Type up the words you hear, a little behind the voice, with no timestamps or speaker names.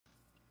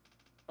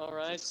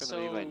Alright, It's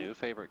gonna be my new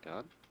favorite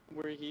gun.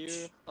 we're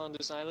here on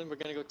this island. We're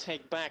gonna go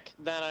take back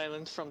that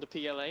island from the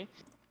PLA.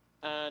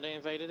 They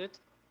invaded it.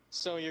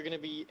 So you're gonna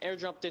be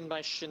airdropped in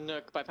by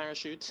Chinook by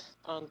parachute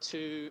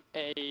onto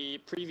a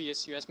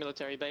previous US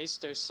military base.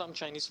 There's some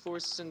Chinese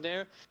forces in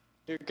there.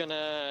 You're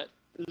gonna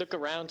look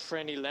around for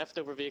any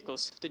leftover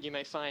vehicles that you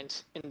may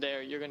find in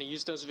there. You're gonna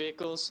use those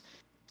vehicles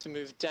to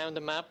move down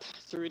the map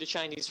through the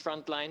Chinese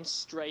front lines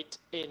straight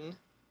in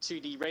to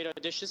the radar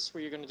dishes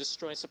where you're gonna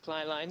destroy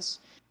supply lines.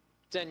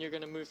 Then you're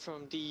gonna move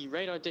from the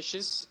radar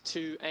dishes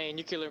to a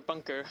nuclear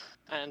bunker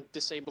and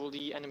disable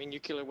the enemy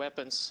nuclear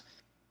weapons.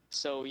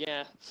 So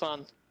yeah,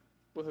 fun.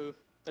 Woohoo.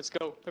 Let's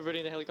go. Everybody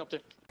in the helicopter.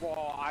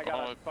 Whoa, I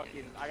got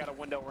a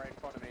window right in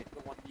front of me.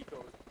 The one Nico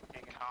was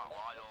hanging Can't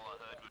lie, all I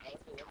heard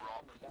was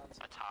drop,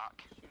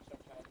 attack,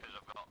 because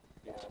I've got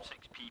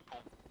 6 people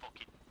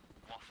fucking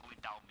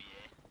waffling down me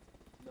here.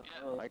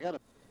 Yeah.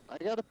 I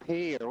gotta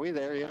pee. Are we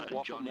there yet?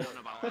 Johnny on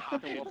about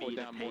having been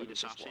a paid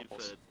assassin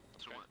for something.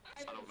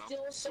 I don't know.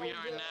 We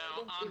are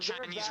now on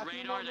Chinese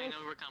radar. They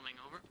know we're coming.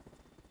 Over.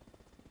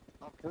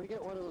 Can we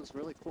get one of those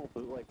really cool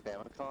bootleg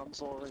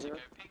Famicom's over here?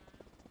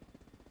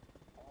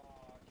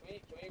 Can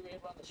we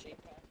rerun the sheep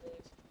pack,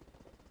 please?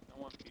 I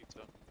want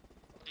pizza.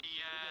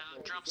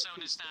 The drop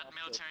zone is that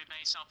military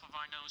base off of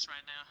our nose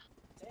right now.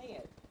 Dang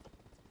it.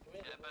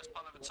 Yeah, the best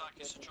plan of attack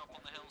is to drop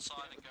on the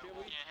hillside and go.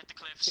 Yeah, hit the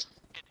cliffs.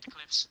 Hit the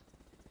cliffs.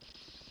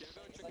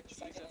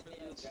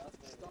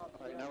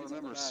 Alright, now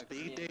remember,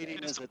 speed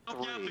dating is at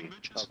 3.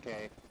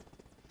 Okay.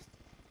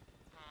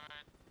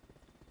 Alright.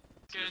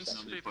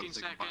 Seconds, 15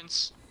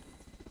 seconds.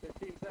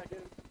 15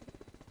 seconds.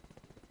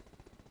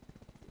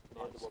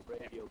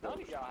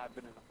 None of y'all have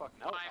been in a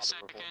fucking 5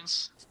 helicopter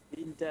seconds.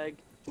 In tag.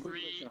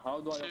 3, How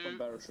do I 2, open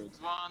parachute?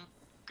 1,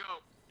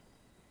 go.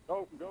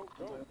 Go, go,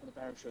 How do I go. open the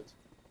parachute?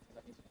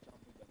 I need to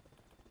jump in there.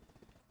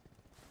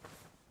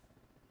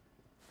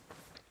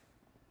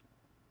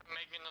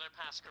 Make another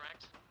pass,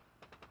 correct?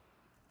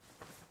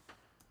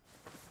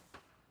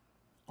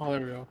 Oh,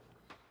 there we go.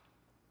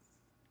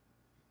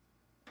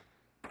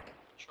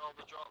 Control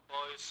the drop,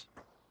 boys.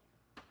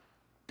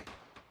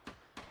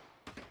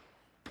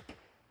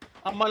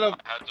 I might have. I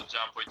had to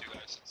jump with you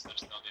guys since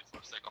there's no need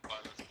for second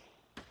pilot.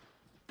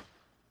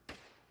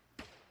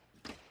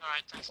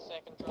 Alright,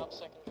 second drop,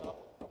 second drop.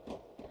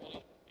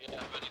 Ready?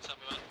 Yeah, ready, tell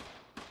me when.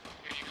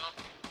 Here you go.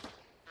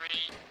 3,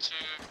 2,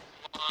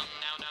 1,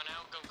 now,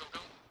 go, go,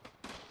 go.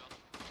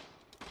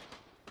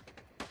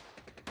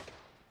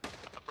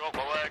 I broke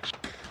my legs.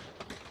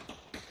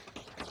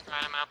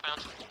 Alright, I'm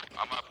outbound.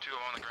 I'm up 2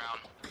 on the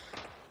ground.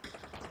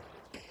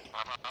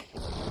 I'm up.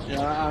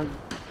 Yeah,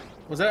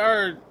 was that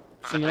our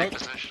Chinook?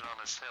 Position on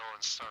this hill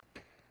and start.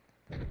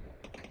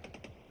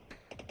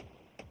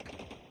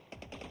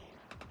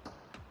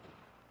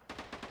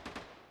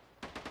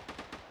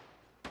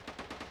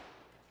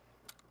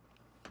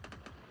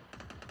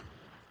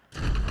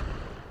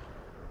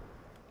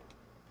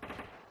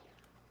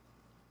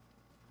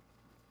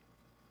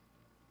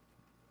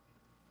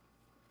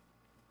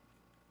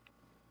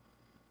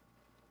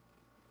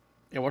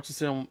 Yeah, watch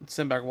the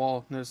sandbag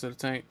wall. There's the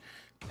tank.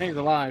 Tank's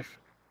alive.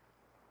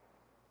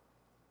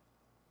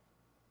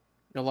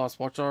 Yo, Lost,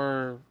 watch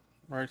our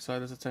right side.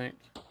 There's a tank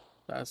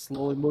that's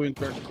slowly moving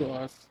towards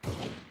us.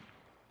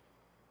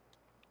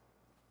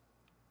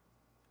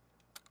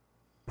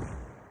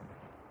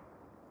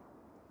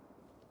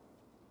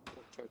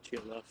 To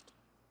your left.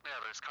 Yeah,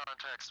 there's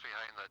contacts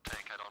behind the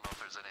tank. I don't know if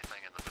there's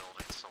anything in the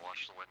buildings, so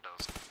watch the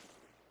windows.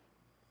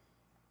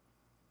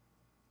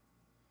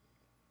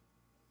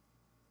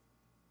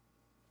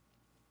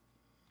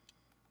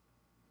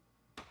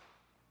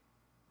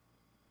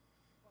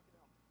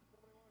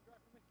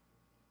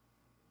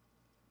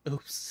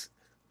 Oops.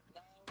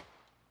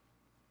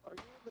 Are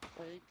you in the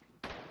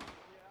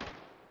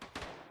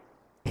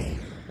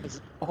tank?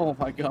 Oh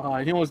my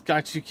god, he almost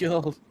got you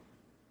killed.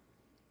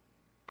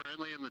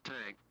 Friendly in the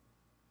tank.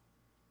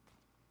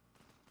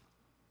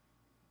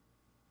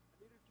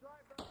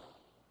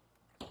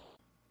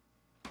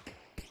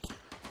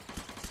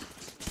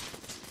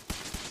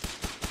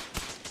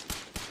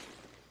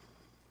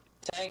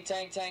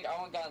 Tank. I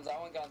want guns.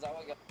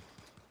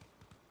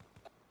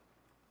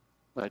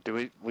 Do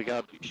we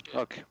got,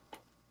 okay.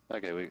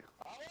 Okay,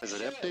 is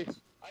it empty?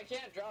 I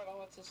can't drive. I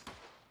want this.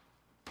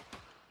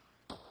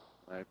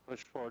 Alright,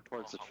 push forward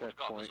towards the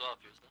checkpoint.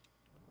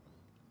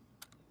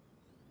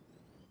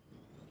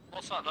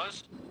 What's that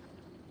noise?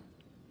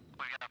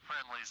 We got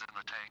friendlies in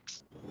the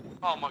tanks.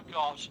 Oh my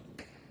gosh.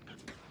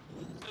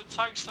 The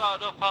tank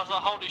started up, I was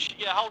like, holy shit,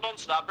 yeah, hold on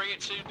to that, bring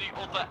it to the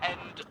other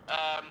end,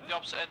 the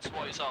opposite end to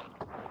what it's on.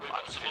 We've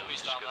got some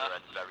mummies down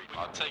there.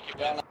 I'll take it.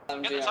 Get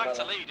the tank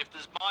to lead, if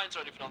there's mines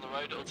or anything on the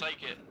road, it'll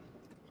take it.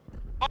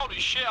 Holy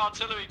shit,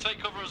 artillery, take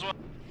cover as well.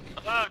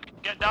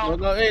 Get down.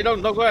 No, hey,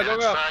 don't go ahead, don't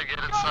go ahead.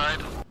 Get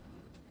inside.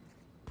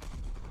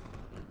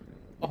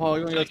 Oh,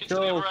 you're gonna get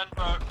killed.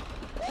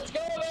 Let's go,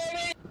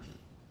 baby!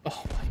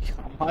 Oh my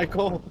god,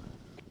 Michael.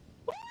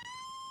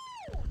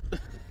 Yeah,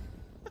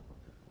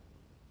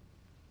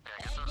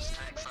 get those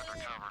tanks under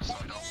cover so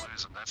we don't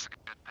lose them. That's a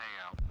good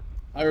payout.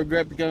 I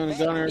regret becoming a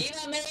gunner.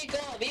 Viva Mexico!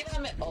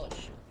 Viva Me... Oh,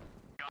 shit.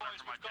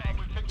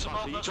 We picked them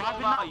up, Are you let's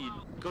driving roll now? out. You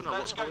gunner? Let's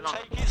What's go, going on?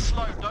 take it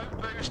slow,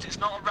 don't boost, it's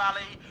not a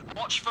rally.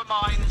 Watch for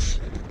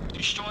mines.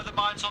 Destroy the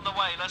mines on the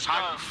way, let's go.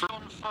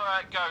 Run for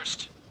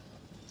Ghost.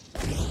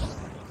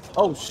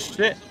 Oh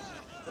shit!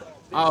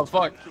 Oh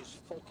fuck! This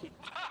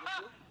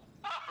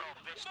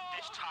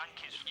tank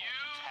is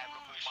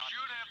terrible, man.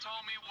 Should have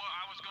told me what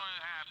I was going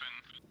to happen.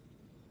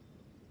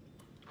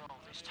 Bro,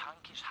 this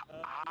tank is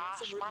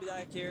Some room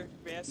back here.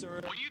 We have some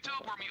room. When you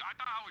teleport me, I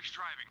thought I was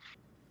driving.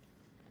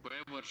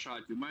 Whatever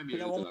shot, you might be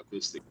Yeah, a one- little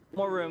acoustic.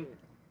 More room.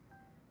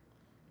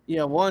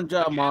 Yeah, one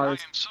job, Again, Mars.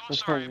 I am so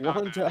sorry about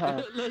One that.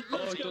 job. Oh,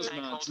 it was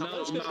Tank not. hold, No,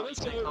 hold, no,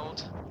 tank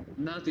hold.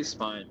 Nat is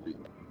fine.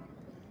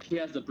 He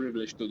has the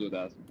privilege to do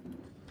that.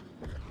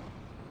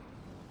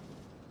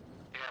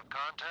 You have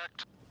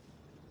contact?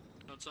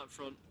 That's up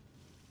front.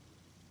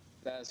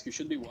 Task, you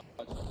should be watching.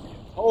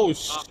 Oh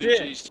shit!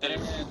 RPGs too.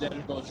 And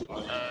there goes.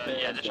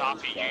 yeah, this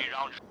RPG,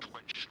 I'll just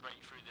went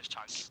straight through this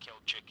tank and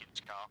killed Chicken's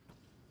car.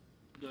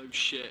 No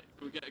shit.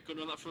 Can we get a gun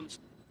on that front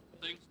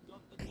thing?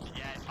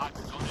 Yeah, tank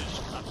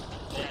gunners.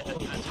 Yeah, the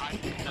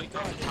tank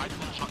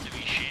gunners not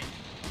doing shit.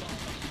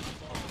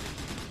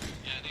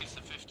 Yeah, it needs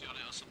the 50 on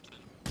it or something.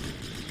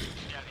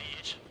 Yeah,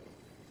 he is.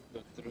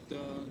 Dun, dun,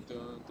 dun,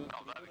 dun, dun.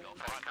 Oh, there we go.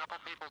 If a couple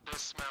people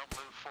dismount,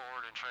 move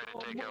forward, and try to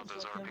take out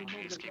those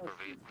RPGs, keep our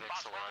Vicks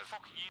That's why alive.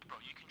 fucking you, bro.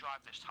 You can drive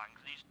this tank.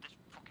 This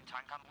fucking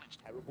tank handling's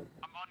terrible.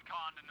 I'm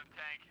unconned in the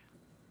tank.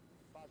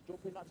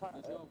 Jump in that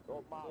tank. There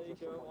you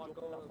go. I'll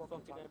go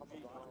fucking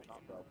MG.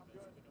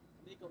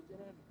 Nico, get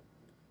in.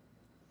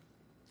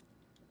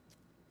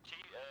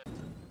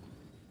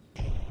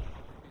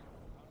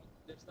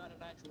 There's not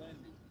an actual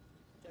enemy.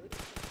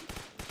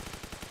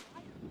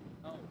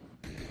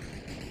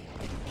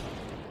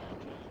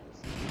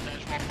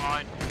 There's one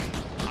mine.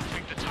 I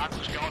think the tank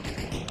was gone.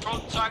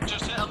 Front tank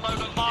just hit a load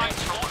of mines.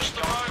 Watch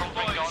the road,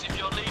 boys. If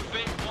you're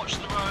leaving, watch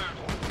the road.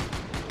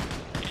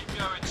 Keep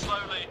going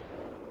slowly.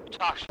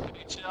 Tash, can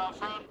you see our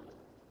front?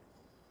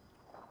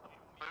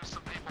 Move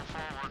some people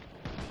forward.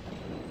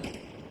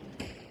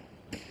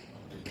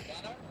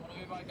 Gunner? Wanna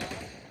be my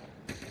gunner?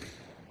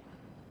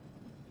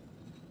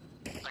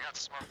 I got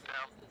smoked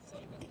down.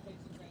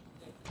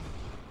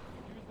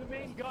 Use the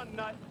main gun,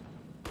 nut.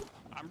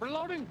 I'm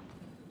reloading.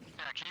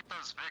 Yeah, keep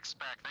those Vicks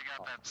back. They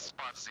got that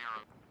spot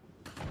zero.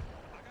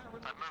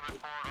 I'm moving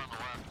forward on the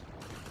left.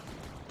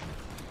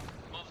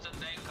 Move the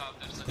tank up,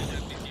 there's an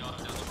NPC on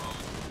the other road.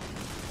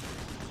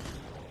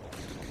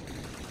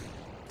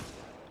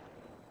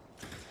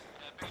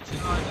 Yeah,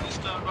 BT line in the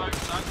stone road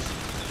tanks.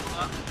 Do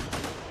that.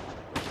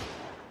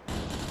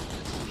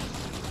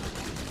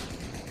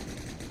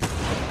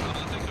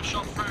 I think I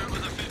shot through it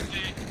with a 50.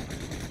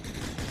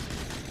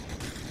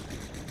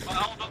 Right,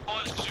 hold up,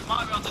 boys, because we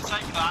might be able to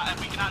take that and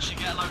we can actually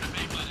get a load of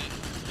people in it.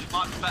 It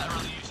might be better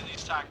on using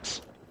these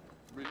tanks.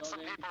 Get some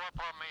people up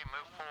on me.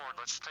 Move forward.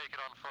 Let's take it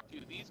on foot.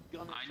 Dude, these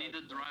gunners. I need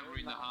a driver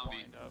in the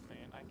Humvee.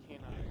 Man, I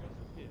cannot.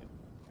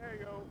 There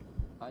you go.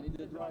 I need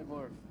the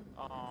driver.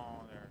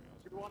 Oh, there it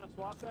goes. You want to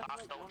swap that?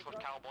 That's the ultra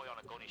cowboy on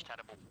a gun, he's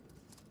terrible.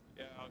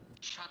 Yeah, I'll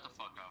Shut the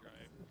fuck up.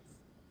 drive.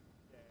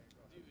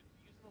 Dude,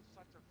 using those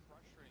sights are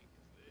frustrating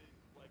because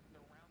like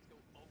the rounds go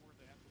over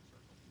the actual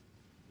circle.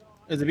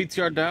 Is the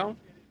BTR down?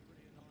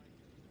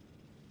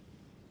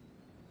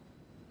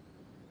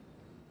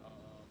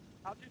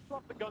 How'd you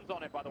swap the guns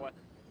on it, by the way?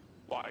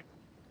 Why?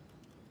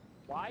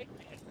 Why?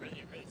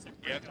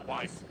 Yeah,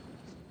 why?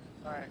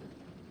 Alright.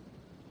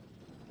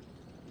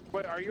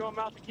 Wait, are you on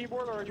mouse and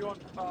keyboard or are you on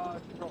controller?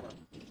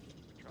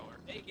 Controller.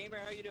 Hey, gamer,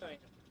 how you doing?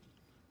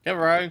 Yeah,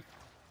 right.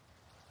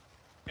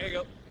 There you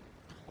go.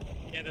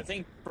 Yeah, the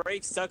thing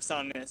breaks sucks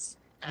on this.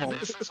 And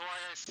this is why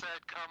I said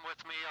come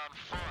with me on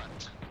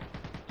foot.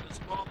 There's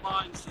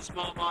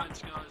more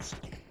mines, guys.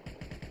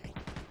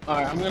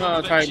 Alright, I'm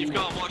gonna try. You've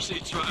got to watch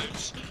these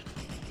roads.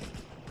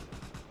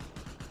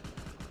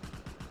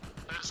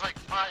 There's like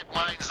 5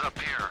 mines up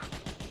here.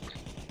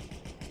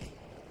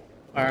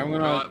 Alright, I'm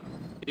gonna. Right.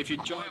 If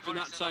you're driving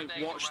that tank,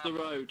 watch the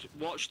road.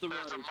 Watch the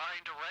There's a road.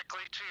 mine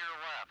directly to your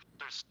left.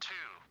 There's 2.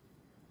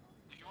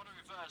 If you want to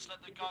reverse,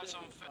 let the guys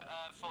on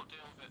foot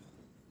deal with it.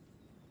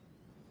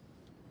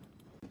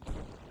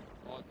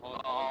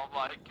 Oh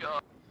my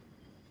god.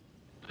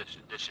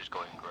 This is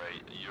going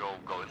great. You're all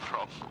going the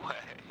wrong way.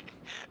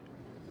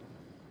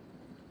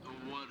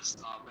 The worst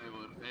stop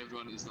ever.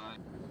 Everyone is like.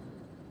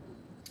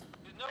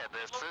 No, And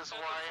this look is at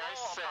why the I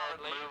floor, said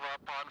apparently. move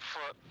up on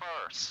foot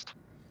first.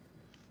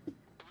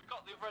 We've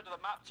got the other end of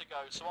the map to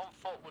go, so on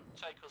foot would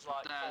take us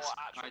like 4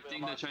 actual I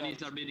think real-life the Chinese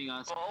days. are beating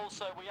us. But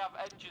also, we have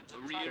engines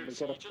and Rear. tanks,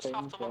 so you just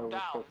have to look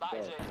down. That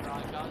is it,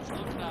 right guys?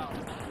 Look down.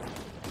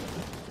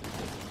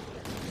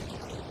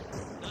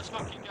 Let's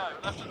fucking go.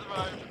 Left of the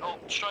road, up,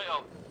 straight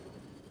up.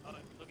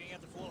 Looking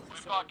at the floor.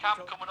 We've got a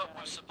camp coming up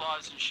with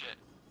supplies and shit.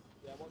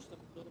 Yeah, watch the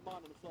mine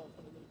on the floor in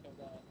front of Nico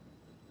there.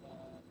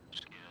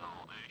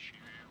 Skill issue,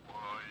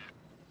 why?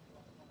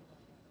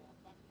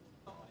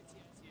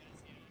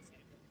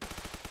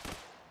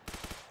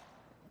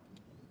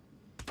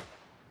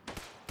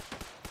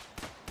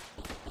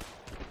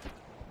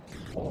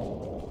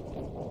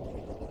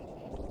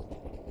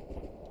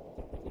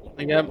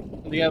 They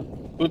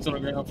got boots on the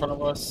ground in front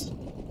of us.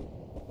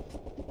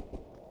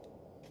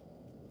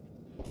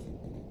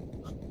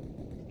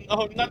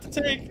 No, not the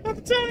tank! Not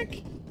the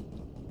tank!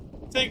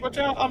 Tank, watch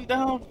out! I'm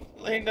down!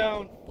 Laying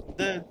down.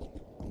 Dead.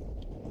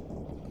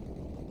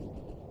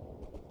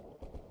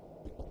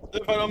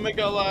 If I don't make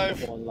it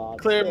alive, Come on, lad.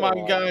 clear Stay my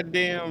alive.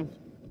 goddamn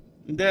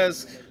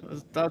desk.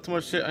 There's not too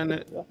much shit in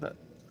it.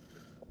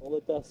 On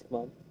the desk,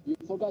 man. You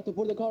forgot to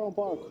put the car on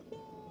park.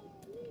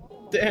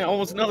 Damn,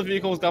 almost another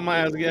vehicle's got my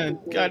ass again.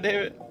 God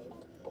damn it.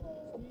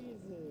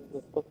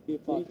 The fuck are you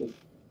talking?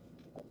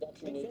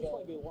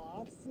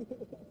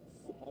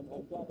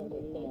 I'm glad I'm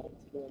with you, man, to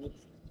be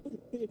honest.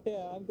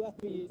 Yeah, I'm glad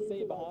we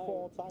stayed behind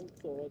 4 tanks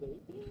already.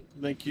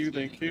 Thank you,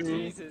 thank you.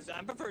 Jesus,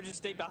 I prefer to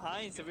stay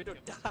behind so we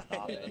don't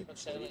die.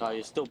 No,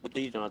 you're still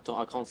bleeding. I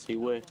can't see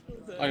where.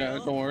 I got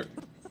it, don't worry.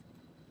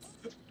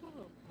 Oh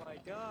my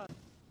god.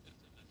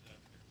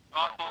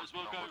 Alright, boys,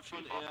 we'll go in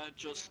front here.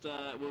 Just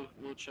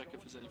we'll check if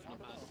there's anything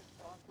up ahead.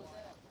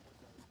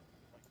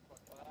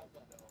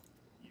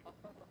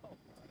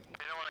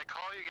 You know, when I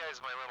call you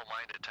guys my little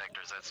mine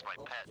detectors, that's my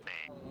pet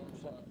name.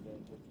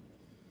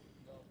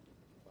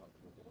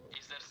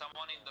 Is there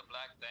someone in the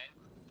black tank?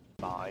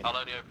 Bye. I'll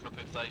only open up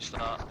if they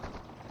start.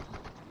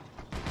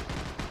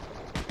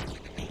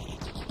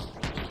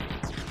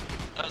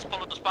 Let's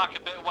pull us back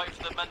a bit, wait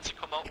for the men to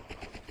come up.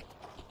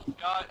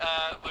 Guy,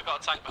 we've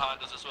got a tank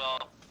behind us as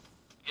well.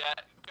 Yeah,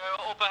 go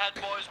up ahead,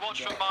 boys,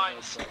 watch for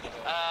mines.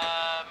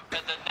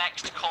 At the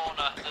next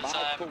corner, there's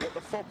Michael, what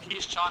the fuck?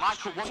 he's trying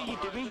Michael, to what are you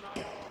doing?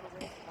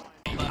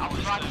 I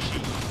was trying to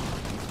shoot.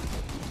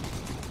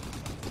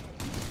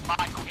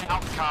 Michael, get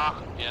out the car.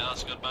 Yeah,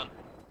 that's good, man.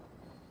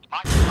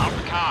 Michael, out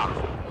the car.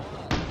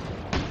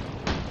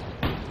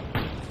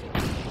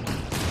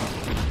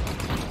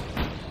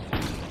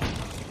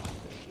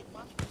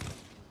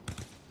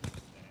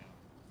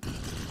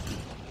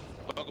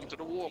 Welcome to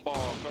the war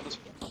bar, brothers.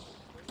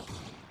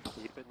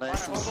 Keep it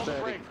nice and Hold on the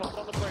steady. brakes, hold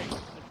on the brakes.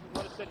 Just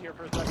let it sit here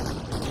for a second.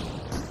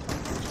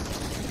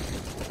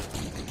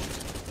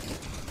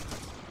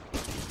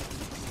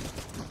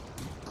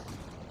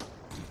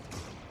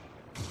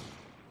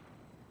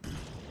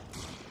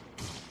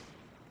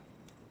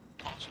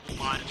 Possible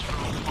mines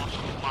through,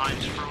 possible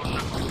mines through.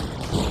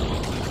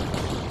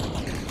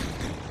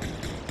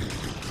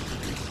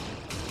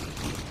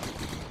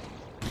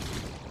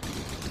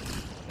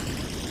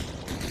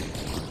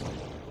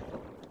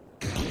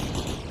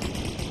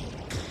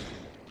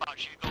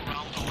 Actually, go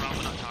round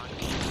that time.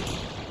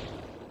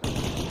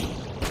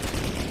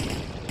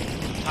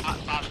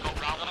 Baz, go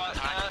round that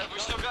time. Have we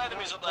still got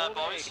enemies up there,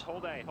 boys?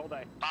 Hold A.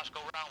 Baz, go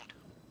round.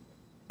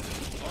 I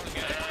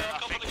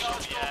Couple think of so,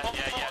 guys yeah, go up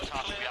yeah, front,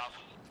 Taz, we clear. have.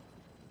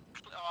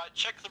 Alright,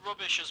 check the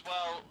rubbish as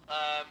well.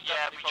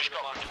 Yeah, we just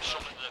got definitely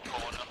some in the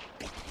corner.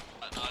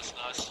 Nice,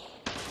 nice.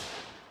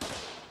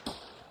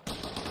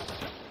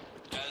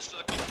 Yeah, there's still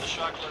a couple of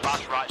stragglers.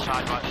 Baz, right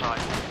side, right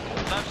side.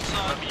 Left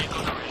side. Remember your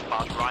gunner is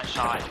Baz, right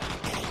side.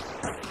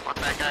 What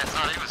that guy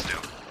thought he was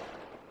doing?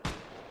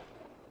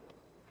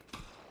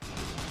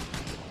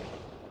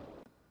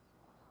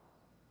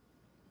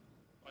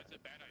 What's a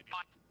bad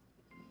idea?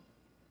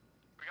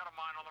 We got a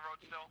mine on the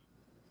road still.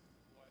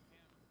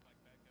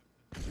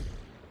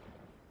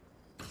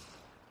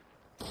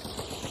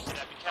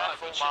 Yeah, be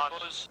careful, Good shit, man.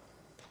 boys.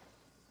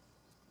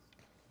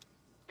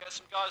 Get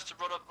some guys to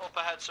run up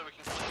ahead so we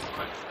can clear the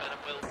roof, and then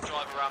we'll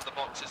drive around the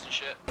boxes and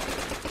shit.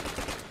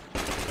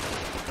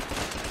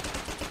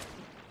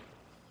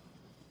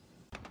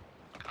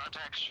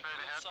 Contact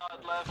straight ahead.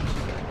 Side left.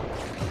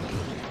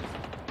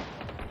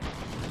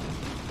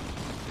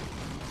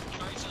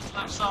 Tracers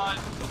left side.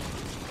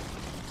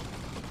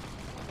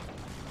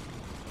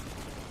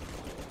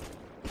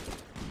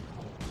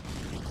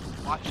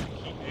 Watch it,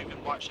 keep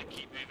moving, watch it,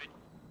 keep moving.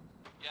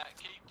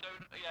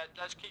 Yeah,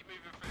 let's keep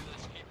moving through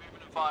this. Keep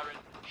moving and firing.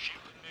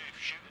 Shoot and move,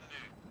 shoot and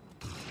move.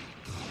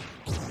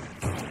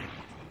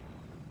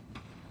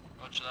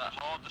 Roger that.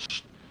 Hold the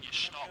you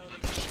stop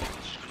them, stop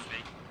the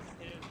scruffy.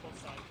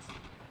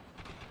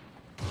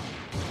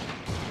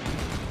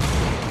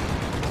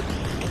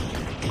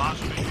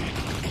 Last moving.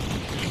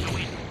 Keep the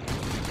wind.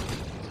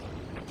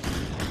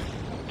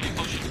 Keep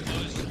pushing,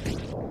 boys.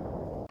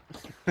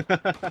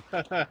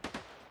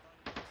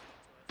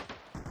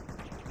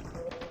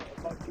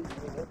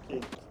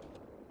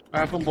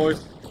 Alright, come boys.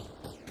 Right,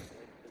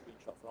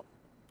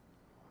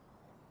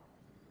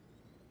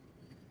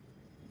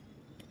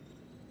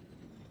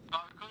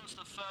 we've come to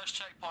the first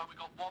checkpoint. We've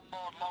got one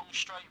more long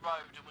straight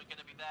road and we're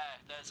going to be there.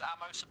 There's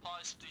ammo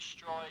supplies to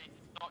destroy,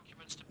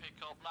 documents to pick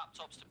up,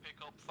 laptops to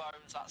pick up,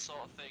 phones, that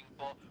sort of thing.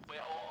 But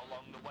we're all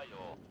along the way,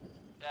 or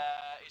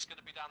it's going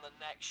to be down the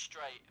next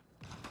straight.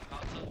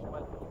 RPG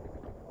right.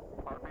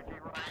 We're going to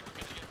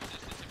get the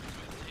distance in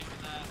between here and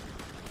there.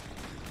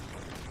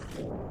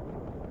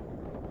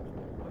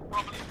 We're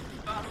probably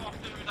better off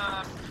doing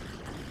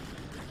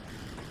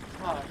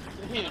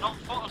an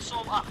on-foot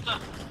assault after.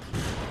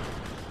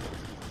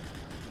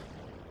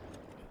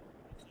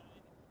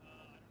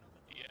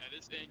 Yeah,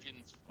 this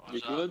engine's fun. You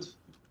good?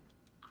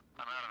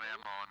 I'm out of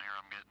ammo in here,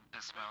 I'm getting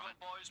dismounting.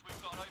 Boys,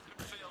 we've got an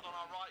open field on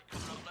our right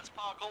coming up. Let's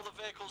park all the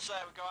vehicles there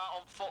and go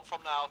out on foot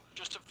from now.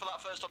 Just for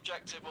that first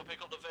objective, we'll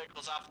pick up the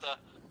vehicles after.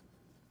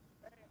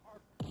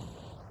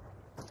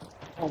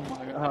 Oh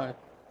my god.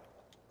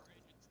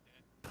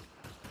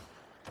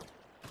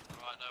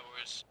 Alright, no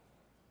worries.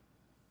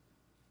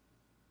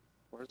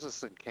 Where's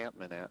this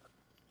encampment at?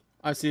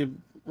 I see a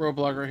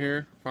roadblock right here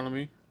in front of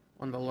me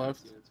on the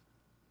left.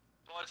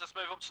 Boys, let's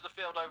move up to the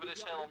field over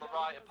this hill on the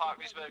right and park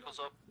these vehicles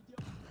up.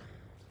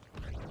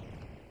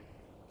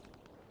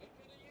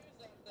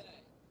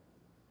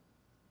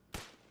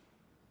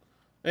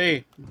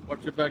 Hey,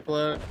 watch your back,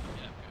 lad.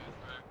 Yeah, go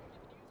through.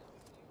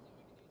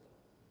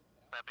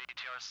 That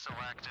BTR is still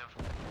active.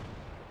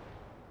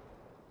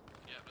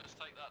 Yeah, let's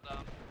take that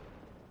down.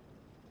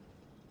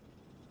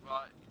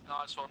 Right,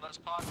 nice one. Let's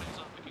park these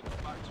up. We can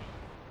come back to them.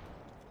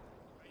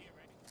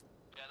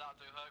 Yeah, that'll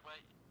do, Herc,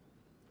 mate.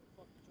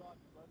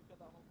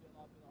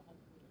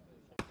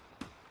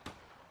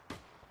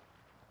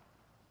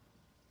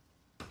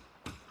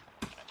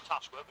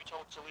 Task, were we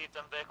told to leave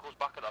them vehicles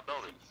back at that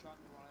building?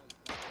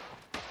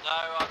 No,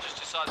 I just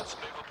decided to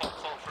move up on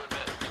foot for a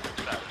bit.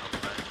 Fair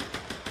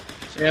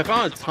enough, mate. Yeah, I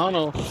found a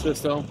tunnel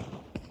system.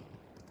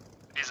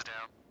 He's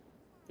down.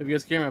 If you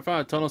guys can hear me, I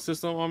found a tunnel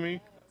system on me.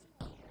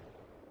 Alright,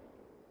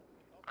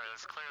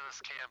 let's clear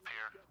this camp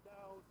here.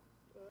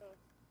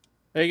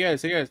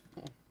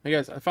 Hey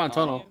guys, I found a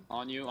tunnel.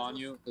 On you,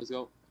 let's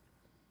go.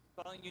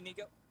 Following you,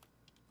 Nico.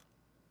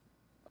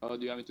 Oh,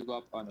 do you want me to go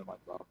up? Oh, never mind,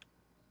 go up.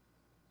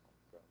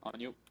 On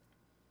you.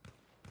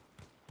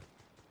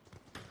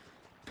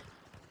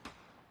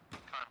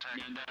 Contact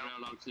Yeah, and down. they're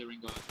allowed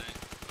clearing tank.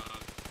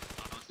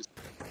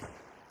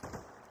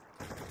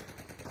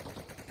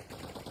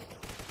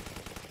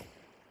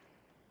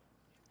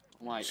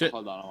 Oh my, Shit.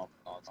 hold on, I'm up.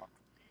 Oh, no.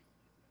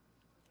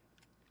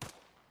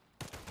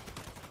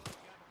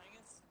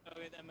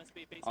 Okay, that must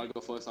be basic. I'll go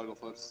first.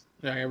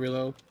 Yeah, I gotta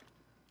reload.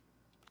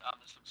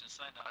 This looks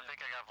insane down I think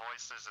I got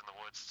voices in the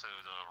woods to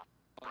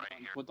the right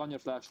here. Put on your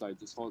flashlight,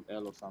 just hold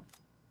L or something.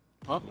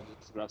 Huh?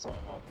 Just grab some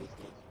more, please.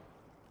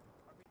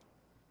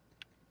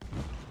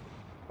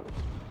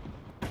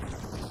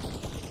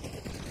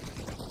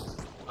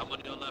 I'm on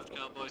your left,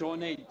 cowboy. Throw a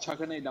nade, chuck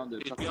a nade down there.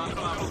 Chuck a Behind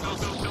nade.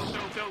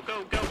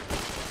 Go.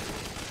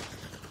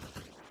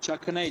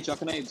 Chuck a nade.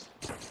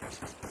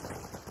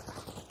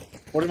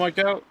 What did Mike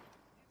out?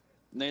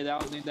 Nade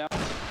out.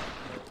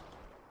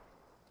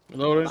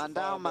 Reloading. Man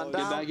down.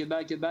 Get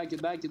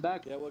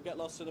back. Yeah, we'll get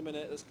lost in a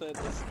minute. Let's clear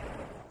this.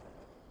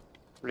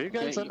 Are you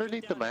guys Okay.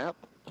 underneath the map?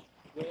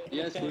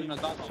 Yes, we're in a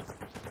tunnel.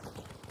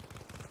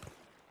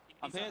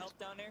 I'm hit. Help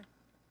down there?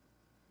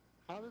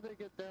 How did they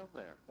get down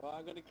there? Well,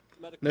 I'm gonna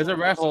medical. There's a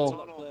rat hole.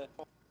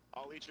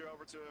 I'll lead you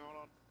over to it. Hold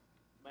on.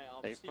 Mate,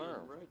 I'm Hey, seeing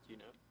firm. red, you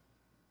know.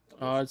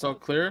 It's all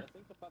clear. I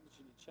think I bandaged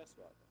in your chest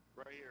right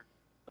there. Right here.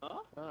 Huh?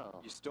 Oh.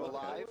 You still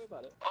alive? Don't worry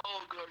about it.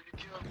 Oh god, you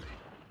killed me.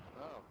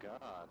 Oh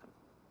god.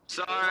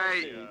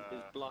 Sorry.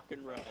 It's black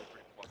and red.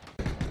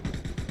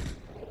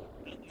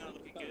 Not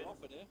looking Better good.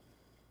 off in here.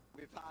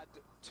 We've had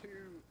 2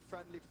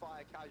 friendly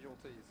fire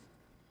casualties.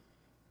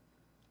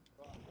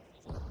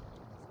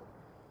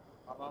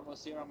 I'm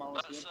almost here.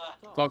 Let's, It's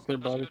all clear,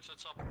 let's go buddy. to the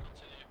top and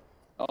continue.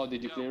 Oh,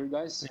 did you clear it,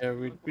 guys? Yeah,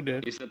 we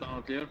did. Is the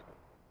tunnel clear?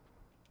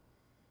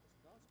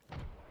 From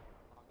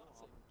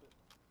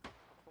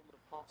the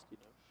past, you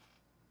know.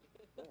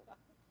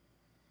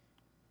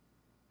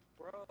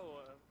 Bro,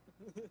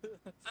 Stay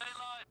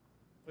alive.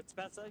 what's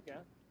that say, guy?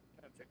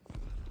 Perfect.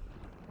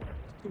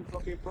 Too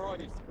fucking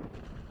bright.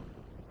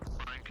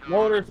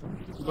 Loaders.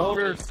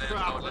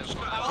 Crap, let's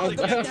go.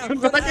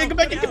 Go back in. God,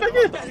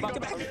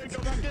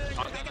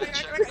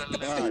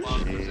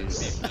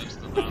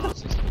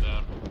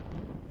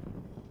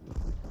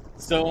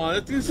 So I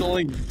think this is the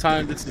only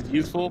time this is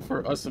useful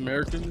for us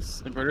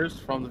Americans and British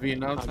from the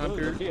Vietnam I time know,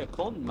 period. be a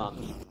con,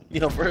 man.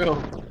 Yo, for real.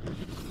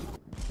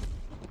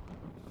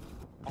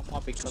 I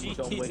might become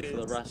John Wick for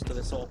the rest of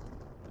this all.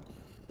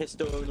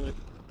 Pistol only.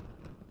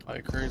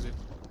 Like crazy.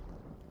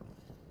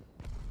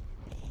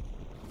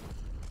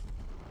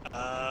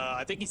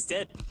 I think he's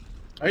dead.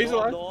 Oh, he's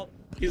alive. No.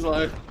 He's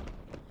alive.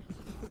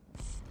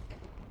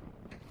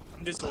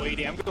 I'm just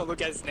waiting. I'm gonna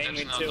look at his name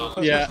too.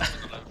 Yeah.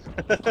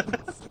 Alright,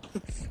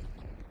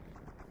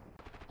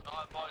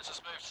 boys,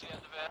 let's move to the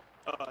end of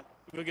it.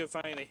 We're good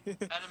finally.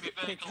 Enemy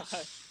vehicles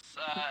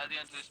at the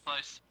end of this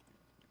place.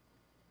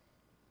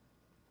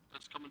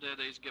 Let's commandeer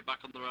these and get back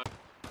on the road.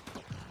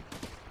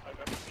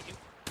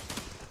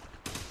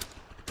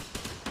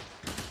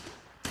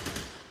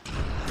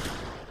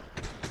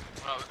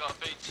 Right, we've got a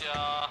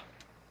BTR,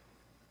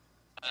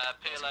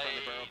 PLA,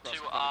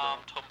 2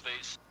 armed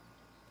Humvees.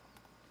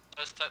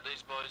 Let's take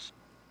these boys.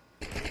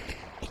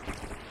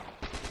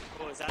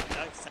 Oh, is that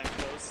tank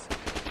close?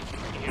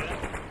 You hear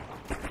that?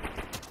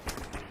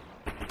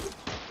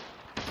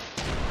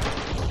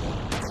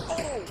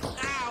 Oh!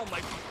 Ow! My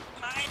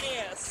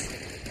ass!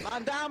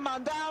 Man down! I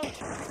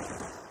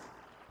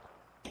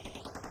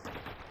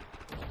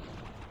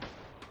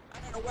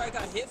don't know where I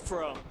got hit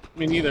from.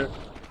 Me neither.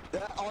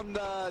 They're on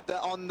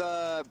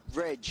the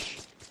ridge.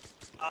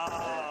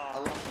 Ah.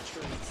 Along the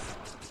trees.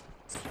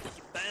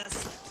 You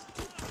bastard.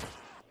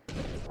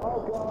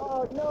 Oh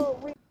god, no!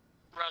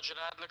 Roger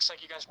that. Looks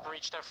like you guys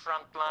breached our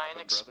front line.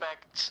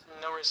 Expect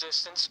no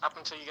resistance up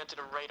until you get to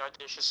the radar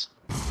dishes.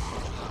 The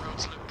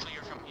roads look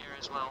clear from here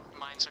as well.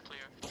 Mines are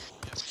clear.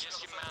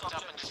 Suggest you mount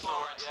up and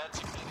forward. Yeah,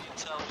 to get the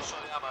intel and show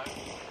the ammo.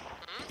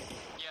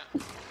 Yeah.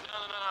 No.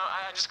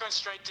 I'm just going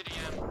straight to the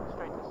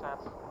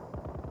SAP.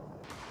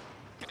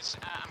 Because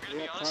I'm gonna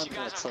be honest, you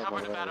guys have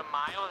covered about a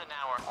mile in an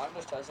hour. I'm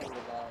just testing the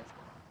guys.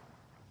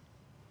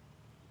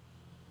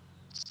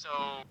 So, do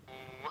you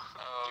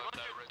want to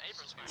do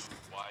Abrams back?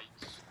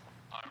 White,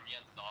 Army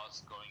and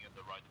NOS going in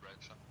the right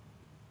direction.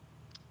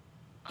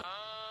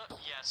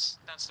 Yes,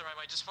 that's the right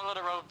way. Just follow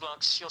the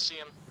roadblocks, you'll see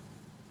him.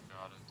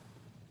 Got it.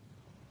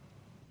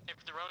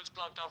 If the road is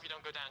blocked off, you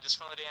don't go down, just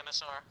follow the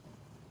MSR.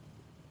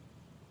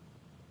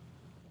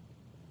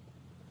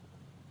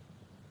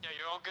 Yeah,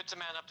 you're all good to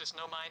man up. There's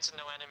no mines and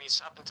no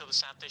enemies up until the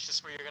sap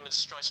dishes where you're gonna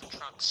destroy some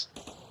trucks.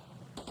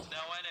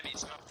 No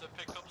enemies, I have to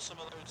pick up some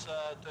of those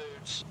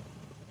dudes.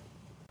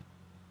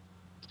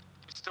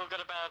 We've still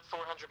got about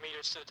 400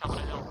 meters to the top of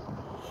the hill.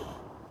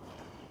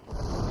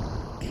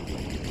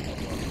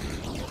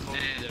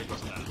 There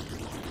goes that.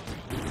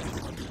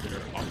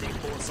 Here, I'm gonna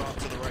pull us off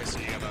to the right so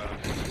you gotta...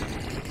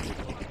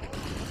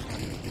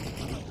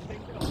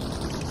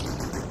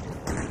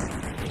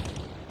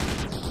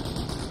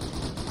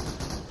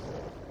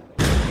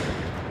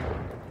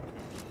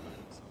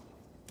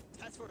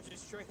 That's where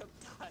just straight up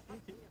died.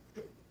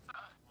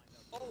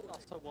 Oh,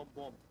 lost a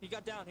 1-bomb. He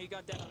got down. I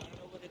don't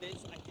know what it is.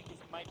 I think it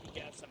might be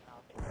gas somehow.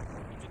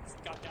 He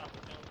just got down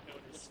with no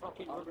notice.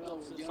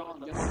 Get on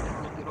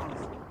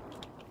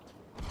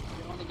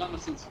the gun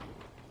assist.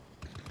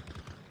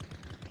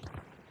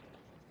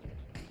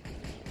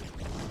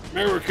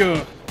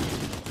 America!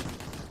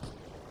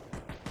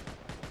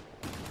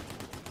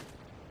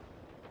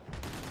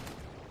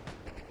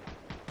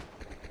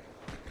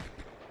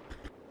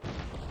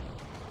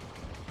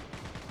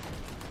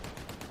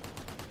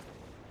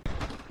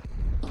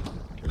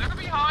 Look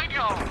behind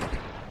y'all!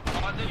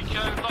 Alright,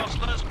 Nico,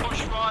 let's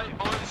push right,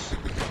 boys.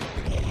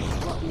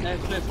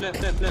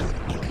 Left.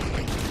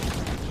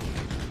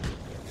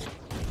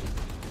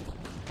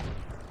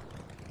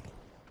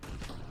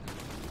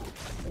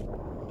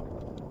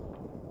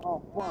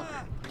 Oh,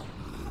 fuck.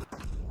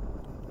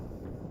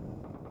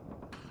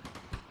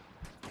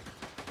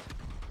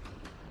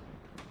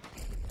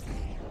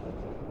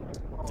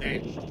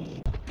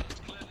 Dang.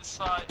 Clear this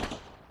side.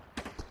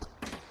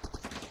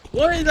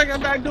 What is that guy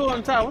back doing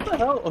on top? What the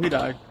hell? Oh, he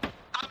died.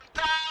 I'm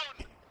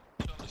down!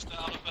 Johnny's down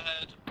up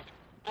ahead.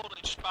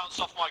 Bullet just bounced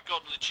off my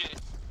gun, legit.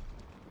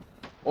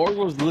 Org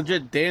was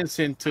legit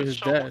dancing to his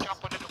So death. much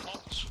happening at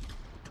once.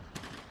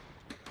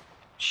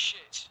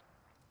 Shit.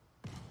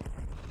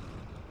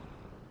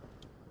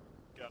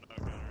 Gotta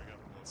pull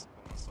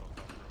myself up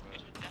for a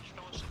bit.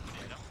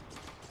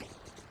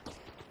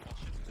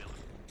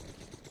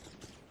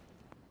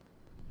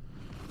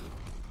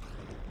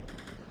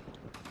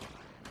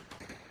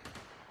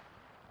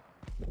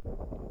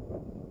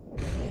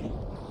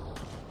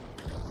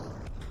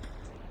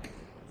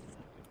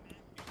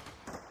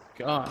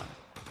 God.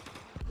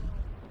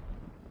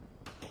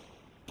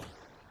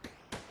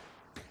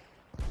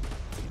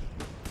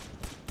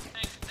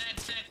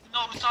 No,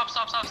 stop.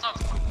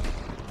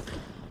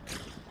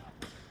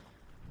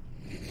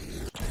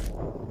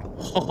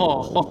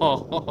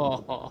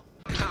 Oh,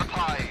 To the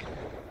party.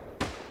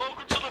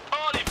 Welcome to the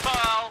party,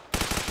 pal!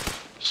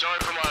 Sorry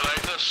for my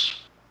lateness.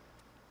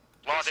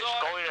 Lad,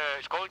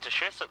 It's going to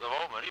shit at the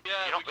moment. Yeah,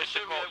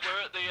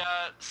 we're at the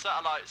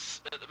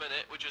satellites at the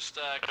minute. We're just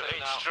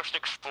clearing out. It's just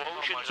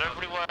explosions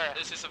everywhere.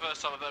 This is the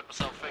first time I've heard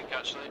myself think,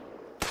 actually.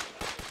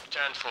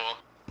 10-4.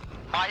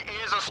 My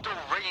ears are still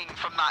ringing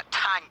from that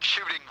tank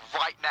shooting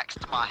right next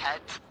to my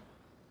head.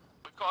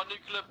 We've got a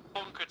nuclear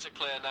bunker to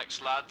clear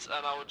next, lads,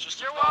 and I would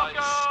just You're advise...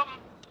 welcome!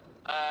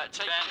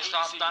 Take Ben, it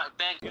stop easy. that.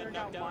 Ben, We're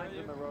got mines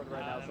on the road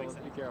right now, so let's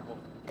be careful.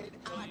 It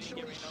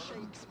actually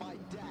shakes my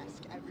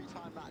desk every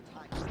time that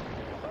tank.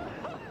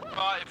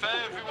 Right, if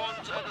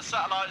everyone's at the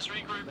satellites,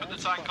 regroup at the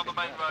tank on the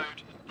main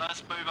road.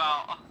 Let's move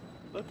out.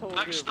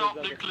 Next stop,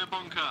 nuclear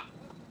bunker.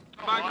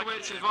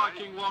 Vanquist is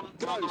Viking 1, on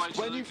the way Ghost,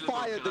 to when the you nuclear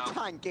fire bunker the now.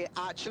 tank, it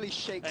actually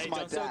shakes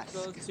my desk.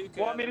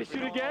 Want me to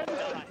shoot again?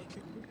 Yeah,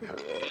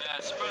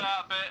 spread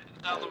out a bit,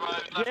 down the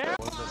road, left. Yeah.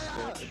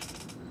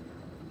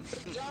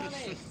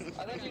 Johnny, I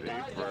think you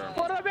died.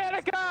 For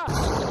America!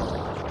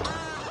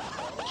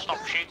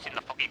 Stop shooting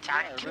the fucking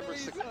tank. Remember,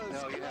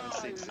 no, you haven't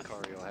seen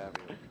Sicario, have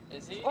you?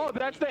 Is he? Oh,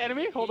 that's the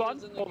enemy? Hold on.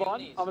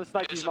 I'm gonna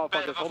snipe It's these a bit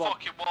motherfuckers. of a Hold on.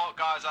 fucking walk,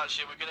 guys,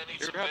 actually. We're gonna need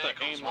You're some gonna have to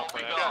vehicles. aim What up we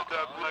for got?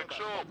 that. The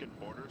fucking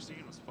border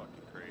scene was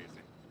fucking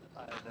crazy. I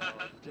know.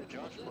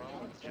 Josh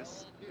Brolin's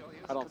just,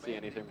 I don't see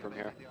anything from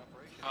here.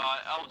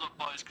 Right, hold up,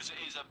 boys, because it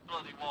is a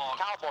bloody walk.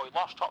 Cowboy,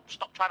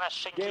 stop trying to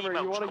sink Gamer,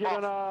 you wanna get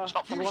in our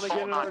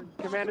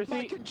commander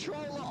My seat?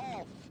 controller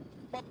off.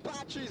 My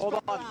battery's Hold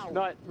run on. out.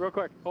 No, real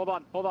quick. Hold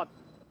on.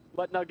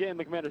 Let Nug get in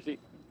the commander seat.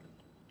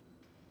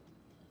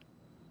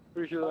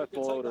 Pretty sure that's the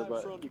loader,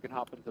 but you can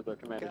hop into the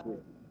commander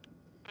seat.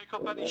 Pick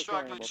up any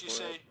stragglers you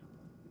see.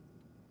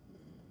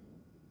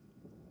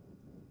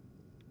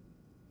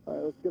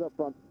 Alright, let's get up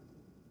front.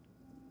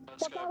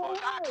 Let's go, boys.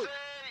 Taxi!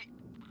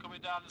 We're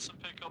coming down to some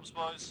pickups,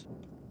 boys.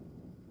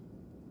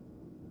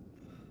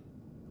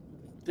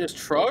 There's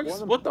trucks?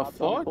 What the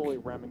fuck? Fully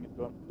ramming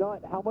into him.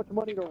 Not how much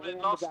money to ram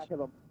the back of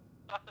them.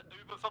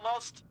 Uber for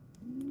lost.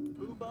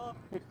 Uber.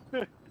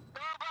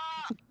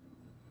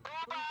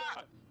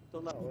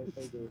 Don't know.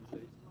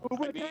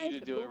 I need you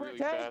to do it really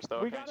fast,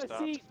 though. We got a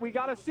seat. We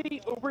got a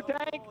seat. Uber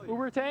tank.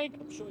 Uber tank.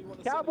 I'm sure you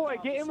want to Cowboy,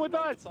 get in with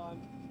us.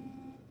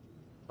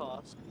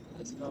 Toss.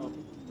 Let's go.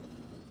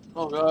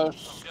 Oh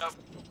gosh. Yep.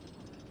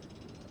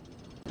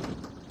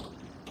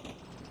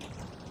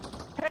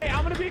 Hey,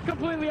 I'm gonna be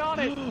completely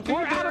honest.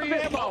 We're out of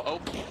ammo.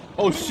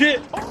 Oh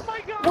shit! Oh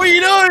my god. What are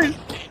you doing?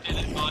 He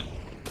did it, bud.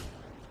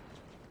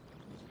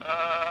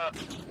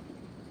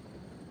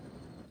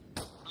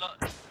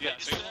 Look. Yeah,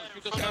 He's so there you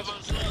in just front of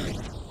us,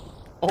 look.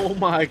 Oh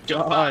my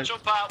god.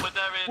 Jump out, we're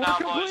there in We're now,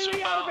 boys.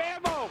 completely Jump out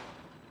of out. ammo.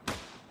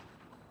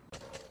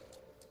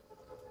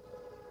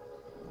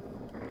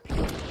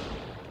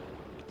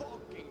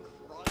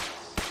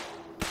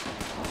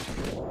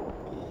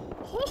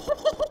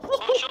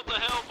 Push up the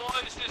hill,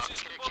 boys. This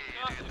is the bunker.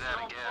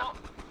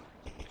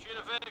 If you're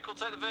in a vehicle,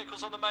 take the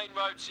vehicles on the main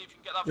road, see if you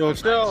can get that Yo, front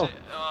still. exit,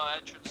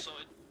 entrance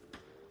sorted.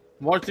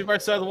 Watch the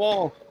right side of the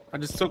wall. I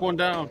just took one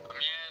down.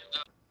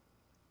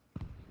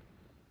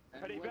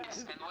 Ready,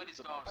 guys? Are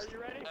you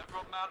ready?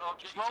 Everyone mount up,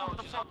 get Whoa, your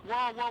soldiers up.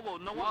 whoa,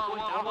 no one's going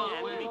down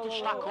yet. You need to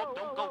slack up,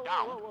 don't go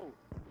down.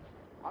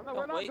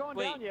 We're not wait, going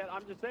wait. down yet.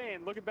 I'm just saying.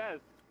 Look at Bez.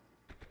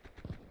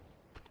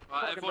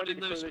 Right, everyone ready in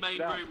for this this main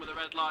down. room with the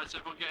red lights,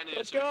 everyone get in here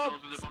Let's so we go. can all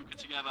do the bunker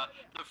together.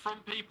 The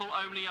front people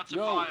only had to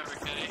fire,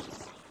 okay?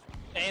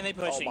 And they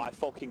Oh pushing. my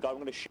fucking god, I'm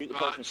gonna shoot the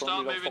Right, person in front start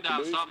of me. moving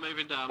down, start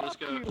moving down, let's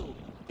go.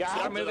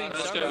 Start moving. Let's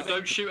Start go, moving.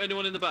 don't shoot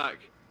anyone in the back.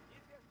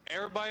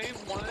 Everybody,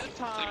 one at a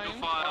time.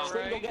 Single file.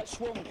 Swing will get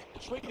swung.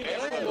 Swing will get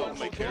Everyone swung.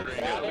 make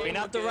it We're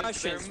not the Get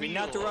Russians. their We're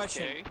not the meal,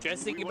 Russians. okay?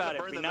 Just think We about wanna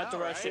it. burn We're them not the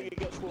out, right? Russians.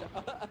 Get swung.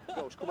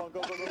 Goes, come on,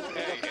 go. Hey,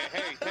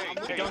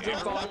 Don't drink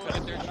everyone vodka.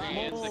 put their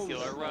hands to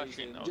kill a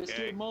Russian, Just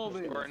okay? keep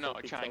moving. Or no,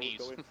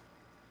 Chinese.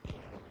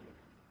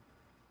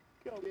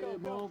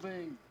 Keep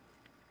moving.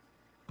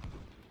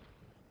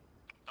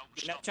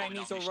 We're not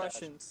Chinese or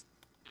Russians.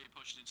 Keep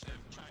pushing into him.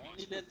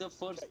 Only let the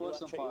first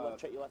person Check your fire.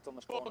 left, check your left on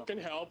this corner. Fucking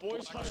hell,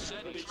 boys.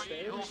 Send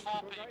 3 or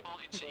 4 people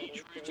into each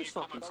room you Just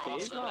come fucking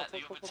across stay. and let the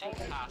other team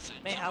pass it.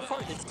 Man, how far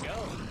did this go? You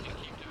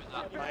keep doing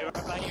that. Right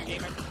behind you,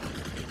 gamer.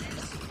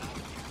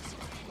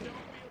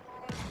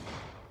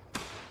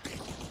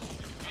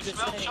 You Just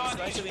smell saying, Chinese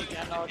especially food,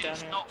 getting all down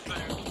it's here. not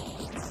food.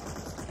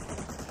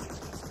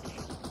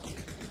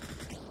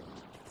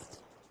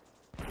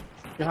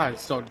 God,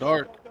 it's so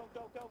dark. Go.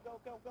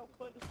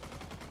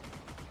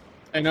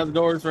 Hey, now the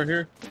doors right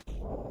here.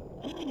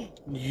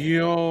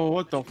 Yo,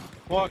 what the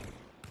fuck?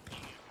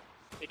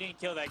 They didn't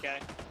kill that guy.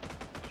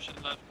 Pushing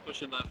left,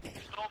 pushing left.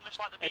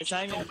 It's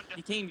not even,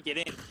 you can't even get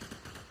in. Keep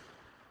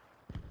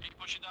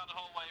pushing down the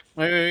hallway.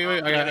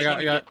 Wait,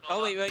 I got.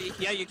 Oh, wait,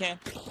 yeah, you can.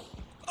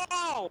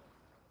 Oh!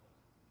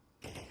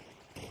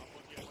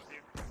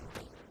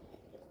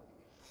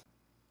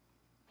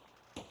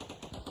 I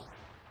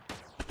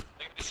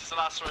think this is the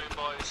last room,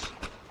 boys.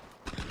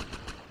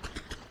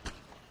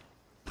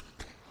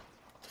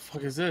 The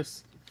fuck is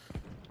this?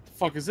 The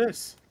fuck is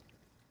this?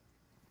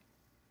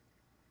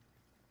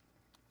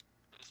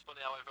 It's funny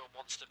how everyone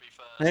wants to be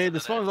first. Hey, and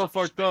this then phone's it all ends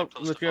up fucked being up.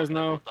 plus Let the you guys fucking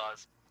know. everyone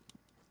dies.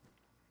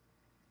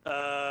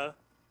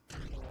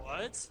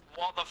 What?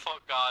 What the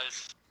fuck,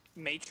 guys?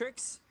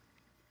 Matrix?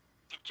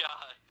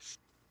 Guys.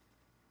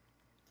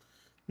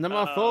 Not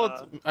my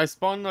fault. I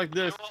spawned like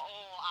this. You're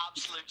all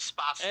absolute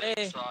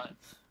spastics, right?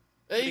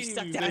 Hey, They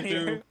stuck you down do.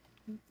 here.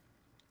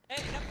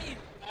 Hey, help me.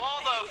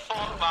 What the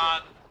fuck,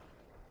 man?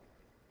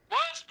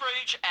 Worst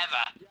breach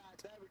ever.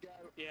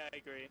 Yeah, I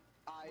agree.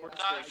 What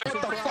the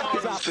fuck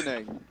is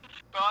happening?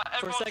 Right,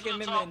 For a everyone second, to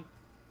the top. Midman.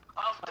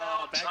 I'm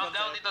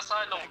down in the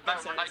side of the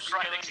back when I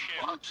try to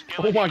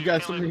Oh my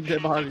god, so many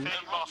dead bodies.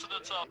 boss at the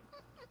top.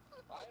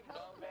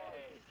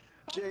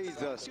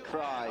 Jesus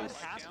Christ.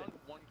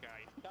 One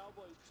guy.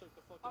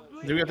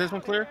 Do we got this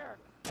one clear?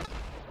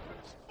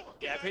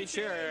 Yeah, I'm pretty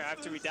sure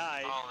after we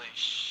die. Holy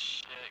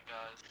shit,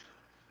 guys.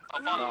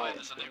 Oh, by the way,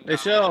 there's a nuke. Hey,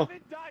 Shell.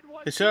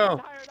 Hey, Shell.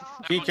 Can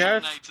you Everyone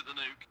catch? detonate at the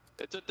nuke.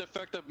 It's a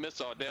defective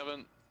missile,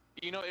 Devin.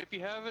 You know, if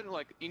you haven't,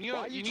 like, you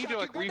need to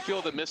like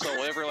refuel the missile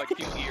every like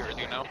few years,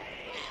 you know.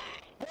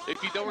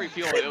 If you don't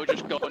refuel it, it'll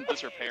just go into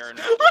disrepair. And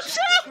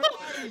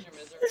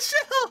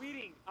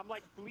Bleeding. I'm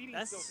like bleeding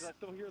still because I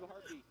still hear the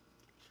heartbeat.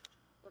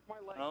 Check my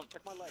leg. Oh.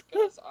 Check my leg.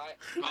 Guys, Right,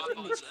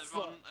 boys,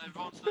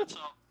 everyone to the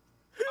top.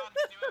 Man,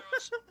 can you hear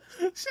us?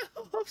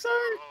 I'm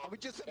sorry. Are we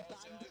just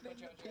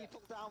abandoning the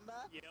people down there?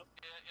 Yep.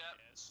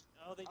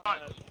 Yeah. Oh, they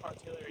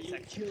artillery You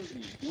section. killed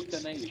me with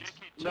an aim.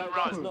 No,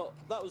 that was not.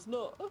 That was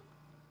not.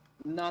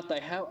 Not.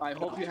 I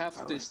hope you have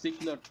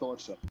testicular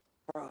torture.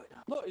 Right.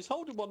 Look, he's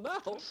holding one now.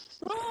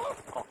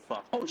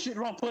 Oh shit!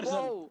 Wrong person.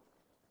 Whoa.